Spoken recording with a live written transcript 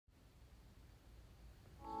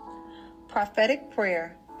Prophetic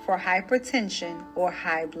prayer for hypertension or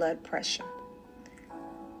high blood pressure.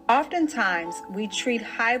 Oftentimes, we treat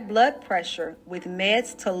high blood pressure with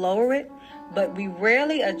meds to lower it, but we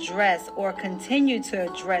rarely address or continue to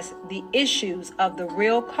address the issues of the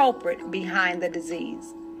real culprit behind the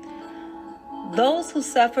disease. Those who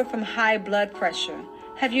suffer from high blood pressure,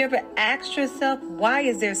 have you ever asked yourself, why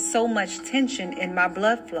is there so much tension in my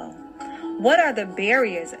blood flow? What are the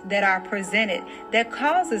barriers that are presented that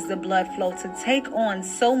causes the blood flow to take on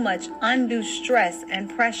so much undue stress and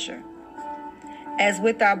pressure? As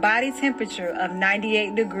with our body temperature of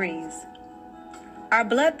 98 degrees, our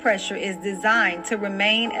blood pressure is designed to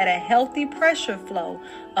remain at a healthy pressure flow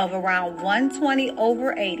of around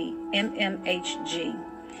 120/80 mmHg.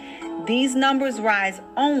 These numbers rise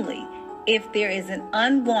only if there is an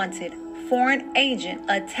unwanted foreign agent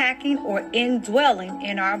attacking or indwelling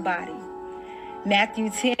in our body. Matthew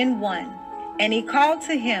 10:1, and he called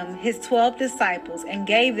to him his 12 disciples and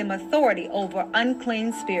gave them authority over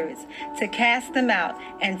unclean spirits to cast them out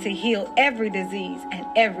and to heal every disease and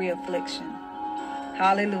every affliction.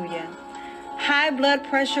 Hallelujah. High blood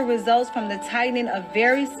pressure results from the tightening of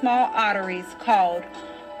very small arteries called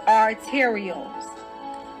arterioles.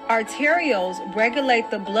 Arterioles regulate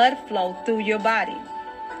the blood flow through your body.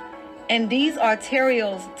 And these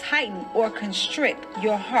arterioles tighten or constrict,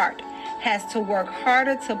 your heart has to work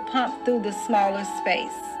harder to pump through the smaller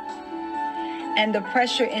space, and the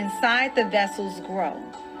pressure inside the vessels grow.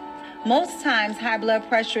 Most times, high blood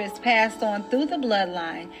pressure is passed on through the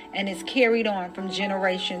bloodline and is carried on from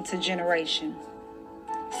generation to generation,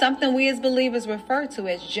 something we as believers refer to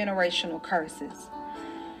as generational curses.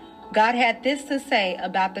 God had this to say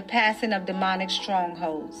about the passing of demonic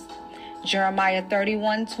strongholds. Jeremiah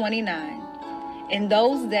 31:29. In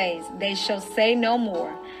those days they shall say no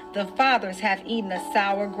more, the fathers have eaten a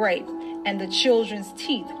sour grape, and the children's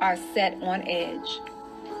teeth are set on edge.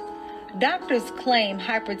 Doctors claim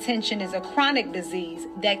hypertension is a chronic disease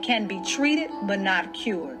that can be treated but not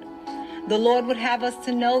cured. The Lord would have us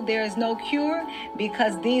to know there is no cure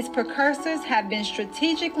because these precursors have been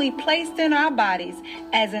strategically placed in our bodies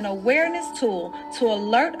as an awareness tool to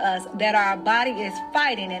alert us that our body is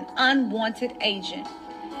fighting an unwanted agent.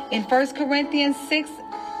 In 1 Corinthians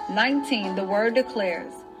 6:19, the word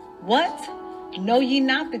declares, "What? Know ye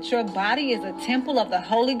not that your body is a temple of the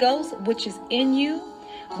Holy Ghost, which is in you,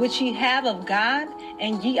 which ye have of God,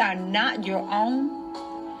 and ye are not your own?"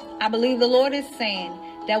 I believe the Lord is saying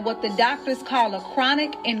that what the doctors call a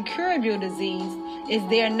chronic incurable disease is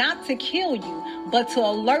there not to kill you, but to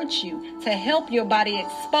alert you, to help your body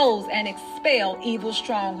expose and expel evil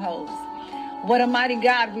strongholds. What a mighty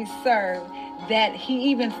God we serve, that he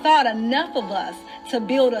even thought enough of us to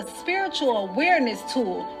build a spiritual awareness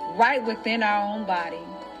tool right within our own body.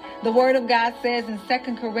 The word of God says in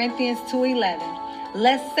 2 Corinthians 2:11,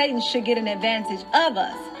 lest Satan should get an advantage of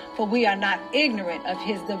us, for we are not ignorant of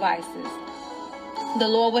his devices. The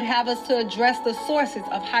Lord would have us to address the sources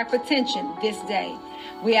of hypertension this day.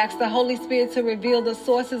 We ask the Holy Spirit to reveal the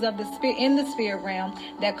sources of the spirit in the spirit realm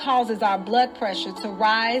that causes our blood pressure to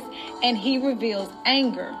rise, and he reveals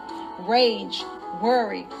anger, rage,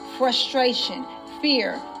 worry, frustration,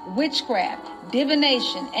 fear, witchcraft,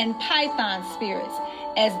 divination, and python spirits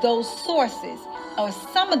as those sources, or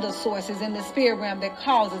some of the sources in the spirit realm that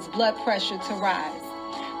causes blood pressure to rise.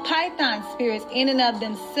 Python spirits in and of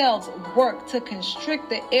themselves work to constrict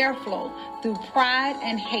the airflow through pride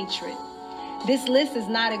and hatred. This list is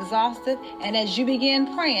not exhaustive, and as you begin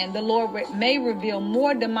praying, the Lord may reveal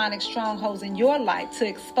more demonic strongholds in your life to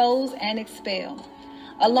expose and expel.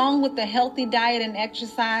 Along with the healthy diet and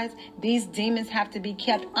exercise, these demons have to be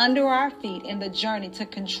kept under our feet in the journey to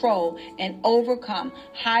control and overcome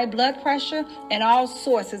high blood pressure and all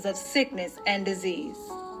sources of sickness and disease.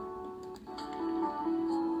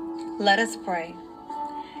 Let us pray.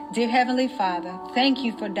 Dear Heavenly Father, thank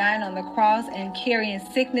you for dying on the cross and carrying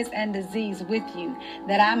sickness and disease with you,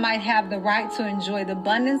 that I might have the right to enjoy the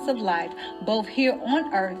abundance of life, both here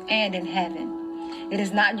on earth and in heaven. It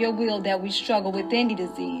is not your will that we struggle with any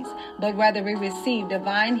disease, but rather we receive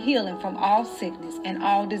divine healing from all sickness and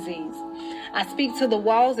all disease. I speak to the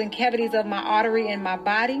walls and cavities of my artery in my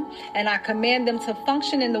body, and I command them to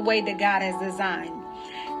function in the way that God has designed.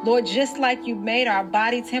 Lord, just like you made our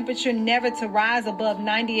body temperature never to rise above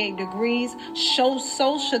 98 degrees, so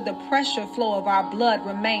should the pressure flow of our blood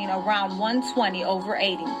remain around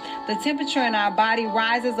 120/80. The temperature in our body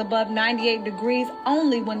rises above 98 degrees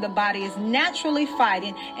only when the body is naturally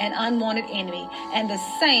fighting an unwanted enemy, and the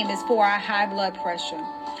same is for our high blood pressure.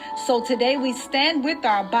 So today we stand with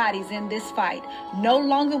our bodies in this fight. No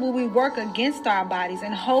longer will we work against our bodies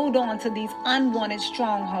and hold on to these unwanted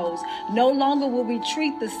strongholds. No longer will we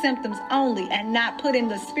treat the symptoms only and not put in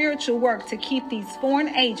the spiritual work to keep these foreign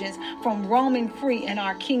agents from roaming free in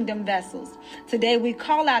our kingdom vessels. Today we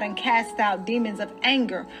call out and cast out demons of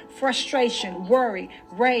anger, frustration, worry,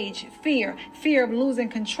 rage, fear of losing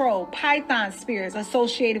control, python spirits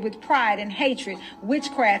associated with pride and hatred,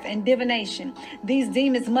 witchcraft and divination. These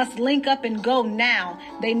demons must link up and go now.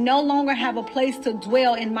 They no longer have a place to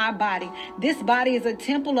dwell in my body. This body is a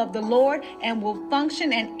temple of the Lord and will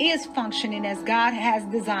function and is functioning as God has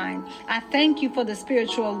designed. I thank you for the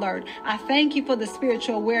spiritual alert. I thank you for the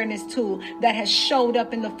spiritual awareness tool that has showed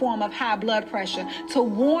up in the form of high blood pressure to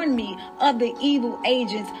warn me of the evil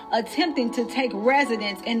agents attempting to take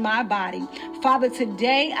residence in my body. Father,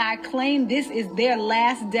 today I claim this is their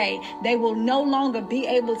last day. They will no longer be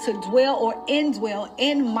able to dwell or indwell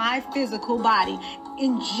in my physical body.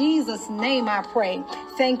 In Jesus' name I pray.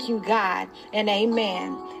 Thank you, God, and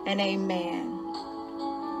amen and amen.